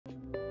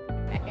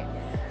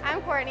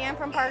I'm Courtney. I'm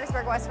from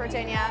Parkersburg, West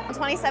Virginia. In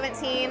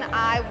 2017,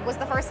 was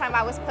the first time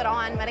I was put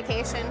on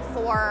medication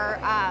for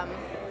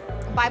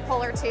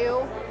bipolar 2,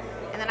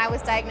 and then I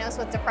was diagnosed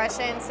with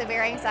depression,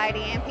 severe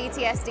anxiety, and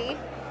PTSD.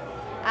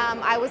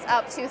 I was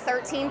up to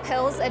 13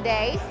 pills a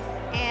day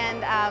and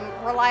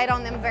relied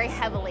on them very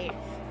heavily.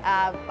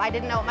 I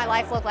didn't know what my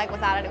life looked like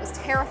without it. It was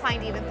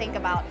terrifying to even think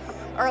about.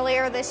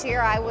 Earlier this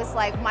year, I was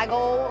like,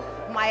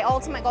 my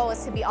ultimate goal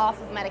is to be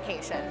off of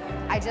medication.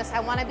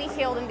 I want to be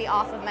healed and be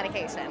off of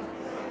medication.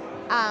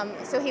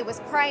 So he was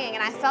praying,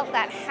 and I felt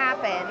that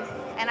happen,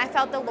 and I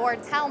felt the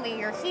Lord tell me,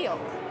 you're healed.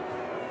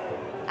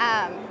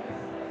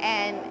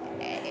 And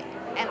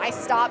I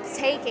stopped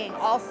taking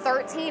all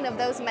 13 of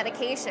those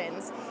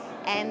medications,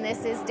 and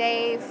this is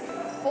day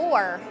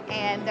 4,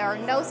 and there are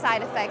no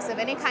side effects of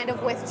any kind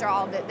of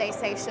withdrawal that they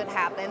say should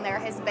happen. There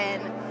has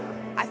been,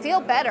 I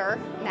feel better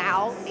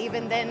now,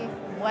 even than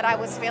what I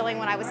was feeling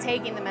when I was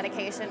taking the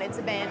medication. It's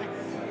been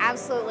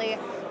absolutely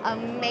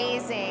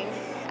amazing.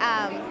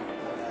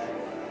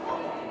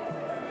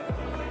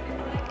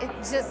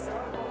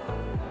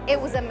 It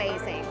was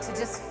amazing to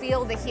just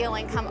feel the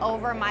healing come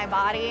over my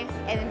body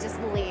and then just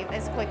leave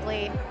as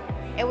quickly.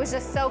 It was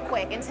just so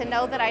quick, and to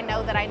know that I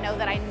know that I know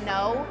that I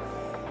know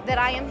that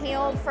I am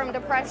healed from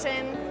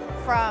depression,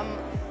 from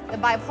the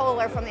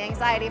bipolar, from the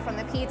anxiety, from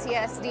the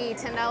PTSD,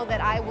 to know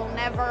that I will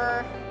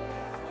never,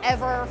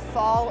 ever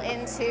fall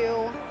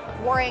into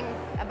worrying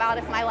about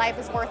if my life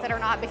is worth it or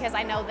not, because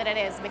I know that it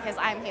is, because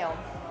I'm healed.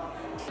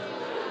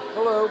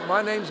 Hello,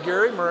 my name's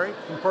Gary Murray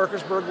from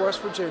Parkersburg,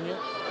 West Virginia,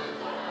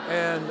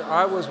 and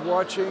I was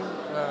watching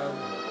the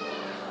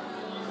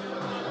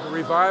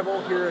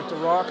revival here at the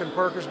Rock in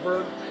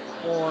Parkersburg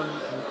on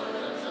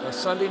a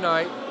Sunday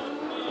night.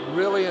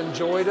 Really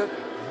enjoyed it.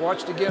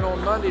 Watched again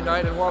on Monday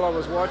night, and while I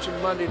was watching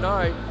Monday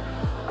night,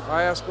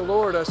 I asked the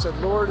Lord, I said,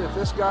 Lord, if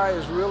this guy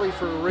is really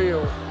for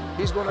real,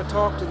 he's going to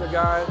talk to the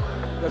guy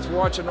that's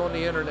watching on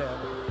the internet.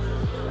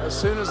 As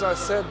soon as I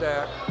said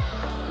that,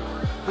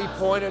 he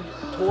pointed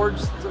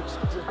towards the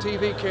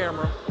TV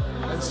camera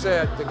and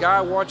said, the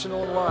guy watching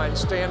online,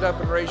 stand up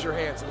and raise your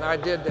hands. And I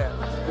did that.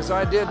 As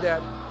I did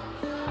that,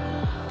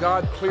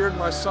 God cleared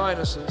my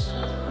sinuses,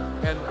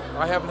 and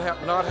I have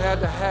not had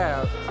to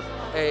have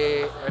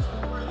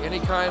any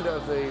kind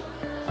of the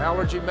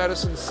allergy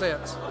medicine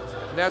since.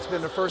 And that's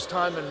been the first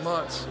time in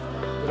months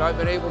that I've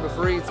been able to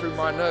breathe through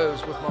my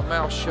nose with my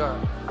mouth shut.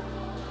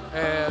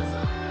 And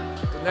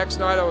the next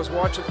night I was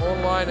watching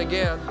online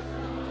again,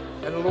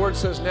 and the Lord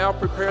says, now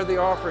prepare the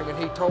offering. And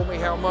he told me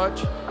how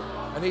much,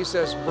 and he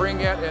says, bring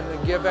it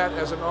and give that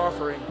as an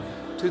offering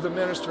to the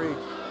ministry.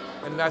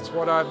 And that's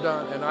what I've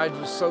done. And I'm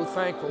just so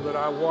thankful that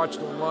I watched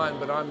online.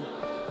 But I've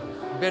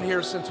been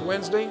here since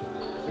Wednesday.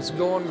 It's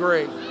going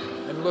great,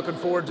 and looking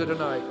forward to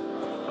tonight.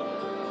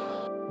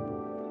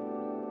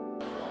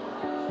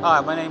 Hi,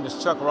 my name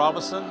is Chuck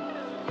Robinson.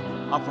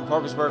 I'm from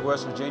Parkersburg,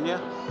 West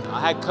Virginia. I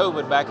had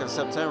COVID back in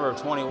September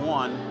of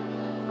 21.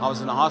 I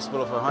was in the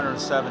hospital for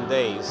 107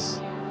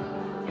 days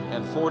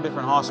in 4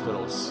 different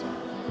hospitals.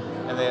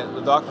 And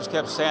the doctors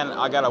kept saying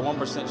I got a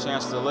 1%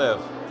 chance to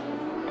live.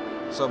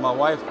 So my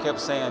wife kept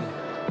saying,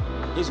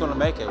 he's going to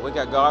make it. We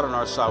got God on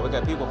our side. We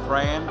got people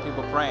praying,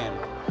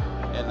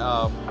 And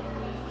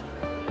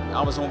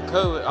I was on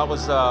COVID. I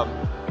was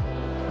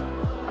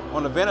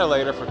on a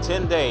ventilator for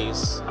 10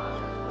 days.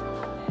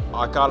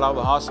 I got out of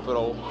the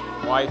hospital.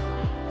 Wife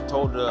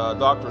told the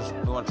doctors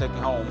we want to take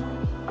you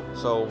home.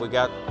 So we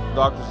got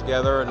doctors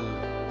together,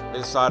 and they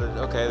decided,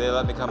 okay, they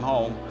let me come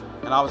home.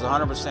 And I was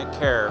 100%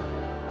 care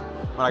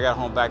when I got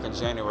home back in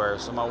January.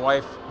 So my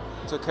wife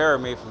took care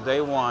of me from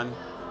day 1,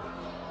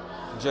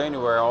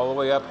 January, all the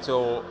way up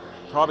till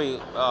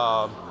probably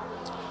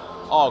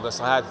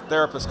August. I had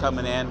therapists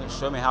coming in,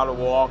 show me how to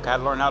walk. I had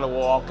to learn how to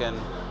walk and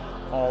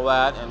all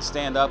that, and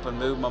stand up and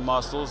move my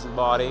muscles and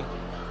body.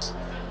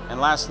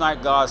 And last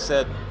night, God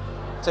said,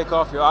 take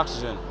off your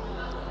oxygen.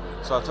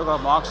 So I took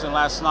off my oxygen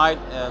last night,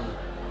 and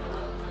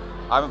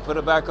I haven't put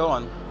it back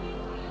on.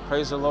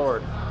 Praise the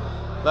Lord.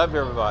 Love you,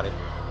 everybody.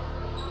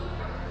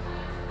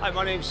 Hi,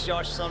 my name's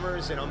Josh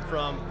Summers, and I'm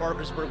from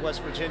Parkersburg,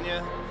 West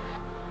Virginia.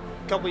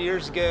 A couple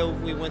years ago,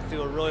 we went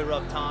through a really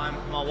rough time,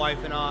 my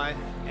wife and I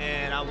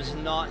was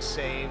not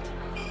saved.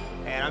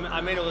 And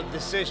I made a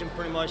decision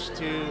pretty much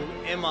to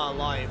end my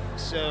life.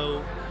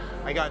 So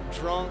I got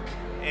drunk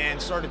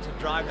and started to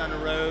drive down the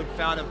road,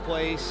 found a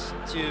place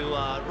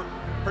to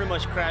pretty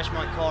much crash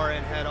my car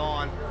in head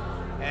on.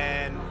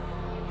 And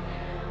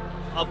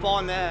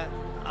upon that,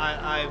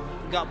 I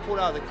got pulled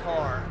out of the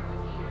car,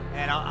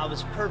 and I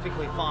was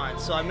perfectly fine.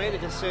 So I made a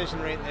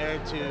decision right there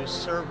to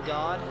serve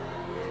God.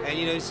 And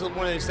you know, it's one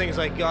of those things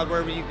like, God,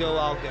 wherever you go,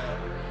 I'll go.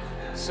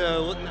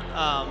 So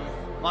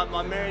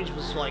my marriage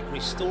was like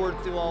restored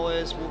through all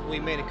this. We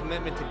made a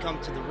commitment to come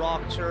to the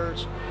Rock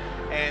Church,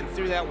 and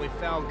through that we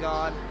found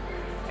God.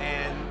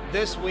 And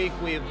this week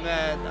we have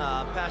met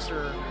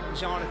Pastor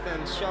Jonathan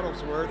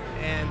Shuttlesworth,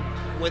 and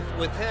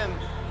with him,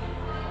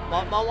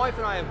 my wife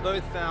and I have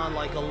both found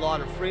like a lot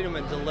of freedom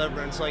and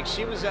deliverance. Like,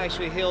 she was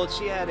actually healed.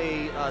 She had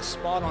a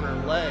spot on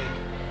her leg,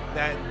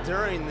 that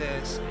during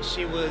this,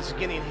 she was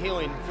getting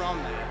healing from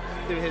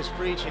that through his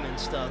preaching and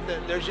stuff.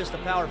 There's just a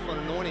powerful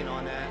anointing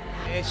on that.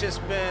 It's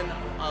just been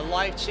a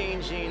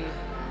life-changing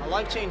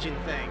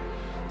thing.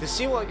 To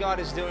see what God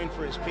is doing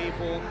for his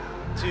people,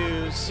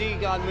 to see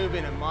God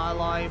moving in my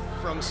life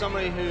from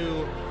somebody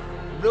who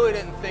really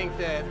didn't think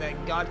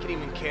that God could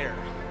even care.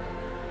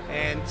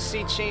 And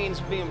see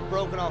chains being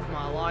broken off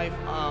my life.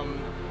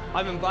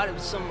 I've invited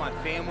some of my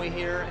family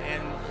here,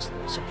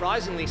 and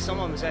surprisingly, some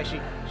of them has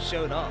actually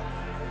showed up,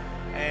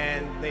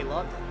 and they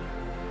loved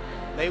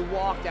it. They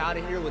walked out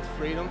of here with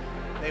freedom.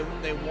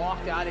 They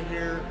walked out of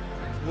here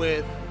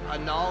with a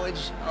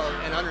knowledge of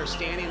and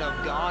understanding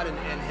of God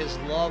and his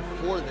love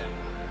for them.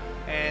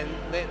 And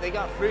they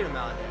got freedom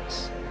out of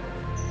this.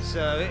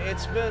 So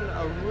it's been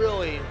a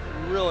really,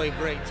 really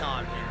great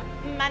time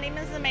here. My name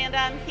is Amanda.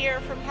 I'm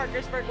here from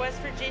Parkersburg, West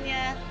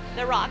Virginia.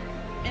 The Rock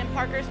in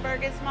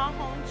Parkersburg is my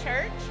home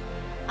church.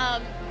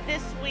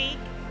 This week,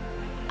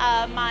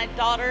 my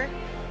daughter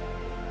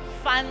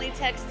finally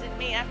texted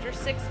me after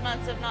 6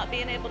 months of not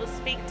being able to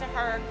speak to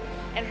her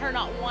and her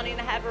not wanting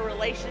to have a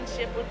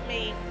relationship with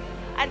me.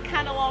 I'd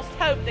kind of lost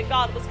hope that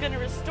God was going to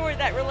restore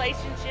that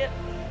relationship,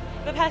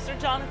 but Pastor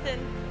Jonathan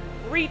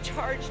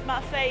recharged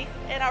my faith,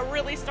 and I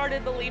really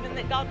started believing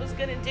that God was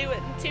going to do it.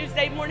 And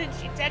Tuesday morning,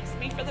 she texted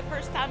me for the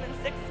first time in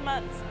 6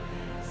 months.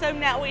 So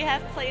now we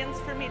have plans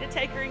for me to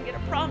take her and get a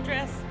prom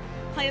dress,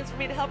 plans for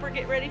me to help her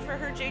get ready for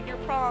her junior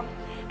prom,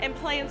 and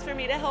plans for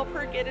me to help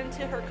her get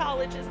into her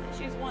colleges that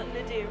she's wanting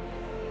to do.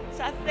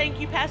 So I thank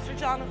you, Pastor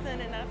Jonathan,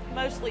 and I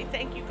mostly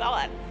thank you,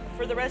 God,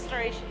 for the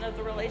restoration of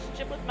the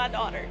relationship with my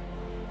daughter.